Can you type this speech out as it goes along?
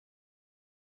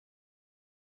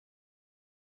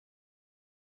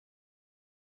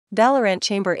Valorant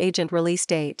Chamber Agent release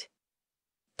date.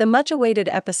 The much-awaited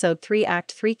Episode 3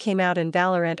 Act 3 came out in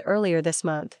Valorant earlier this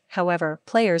month, however,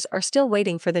 players are still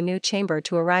waiting for the new chamber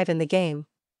to arrive in the game.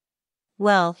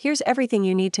 Well, here's everything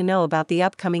you need to know about the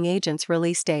upcoming Agent's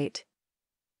release date.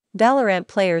 Valorant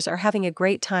players are having a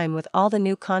great time with all the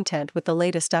new content with the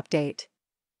latest update.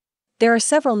 There are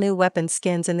several new weapon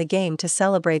skins in the game to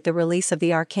celebrate the release of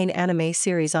the Arcane anime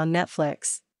series on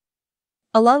Netflix.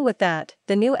 Along with that,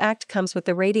 the new act comes with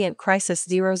the Radiant Crisis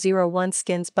 001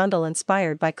 skins bundle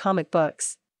inspired by comic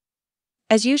books.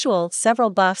 As usual, several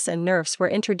buffs and nerfs were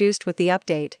introduced with the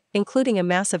update, including a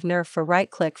massive nerf for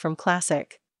right-click from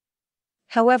Classic.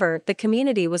 However, the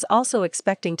community was also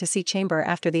expecting to see Chamber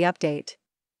after the update.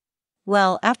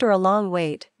 Well, after a long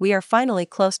wait, we are finally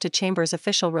close to Chamber's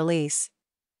official release.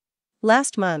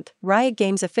 Last month, Riot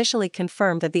Games officially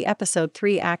confirmed that the Episode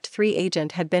 3 Act 3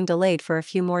 agent had been delayed for a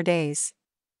few more days.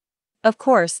 Of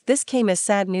course, this came as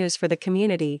sad news for the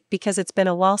community because it's been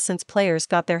a while since players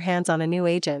got their hands on a new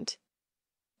agent.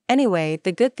 Anyway,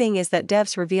 the good thing is that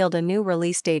devs revealed a new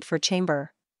release date for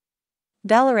Chamber.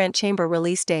 Valorant Chamber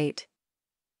release date.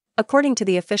 According to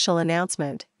the official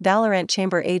announcement, Valorant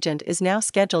Chamber Agent is now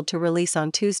scheduled to release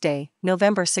on Tuesday,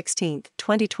 November 16,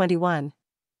 2021.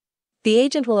 The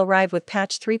agent will arrive with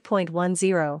patch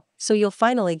 3.10, so you'll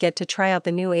finally get to try out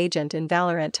the new agent in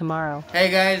Valorant tomorrow.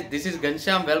 Hey guys, this is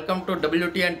Gansham. Welcome to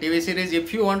WTN TV series.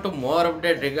 If you want to more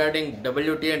update regarding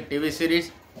WTN TV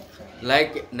series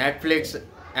like Netflix,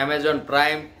 Amazon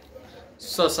Prime,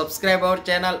 so subscribe our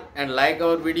channel and like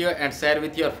our video and share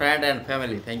with your friend and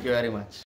family. Thank you very much.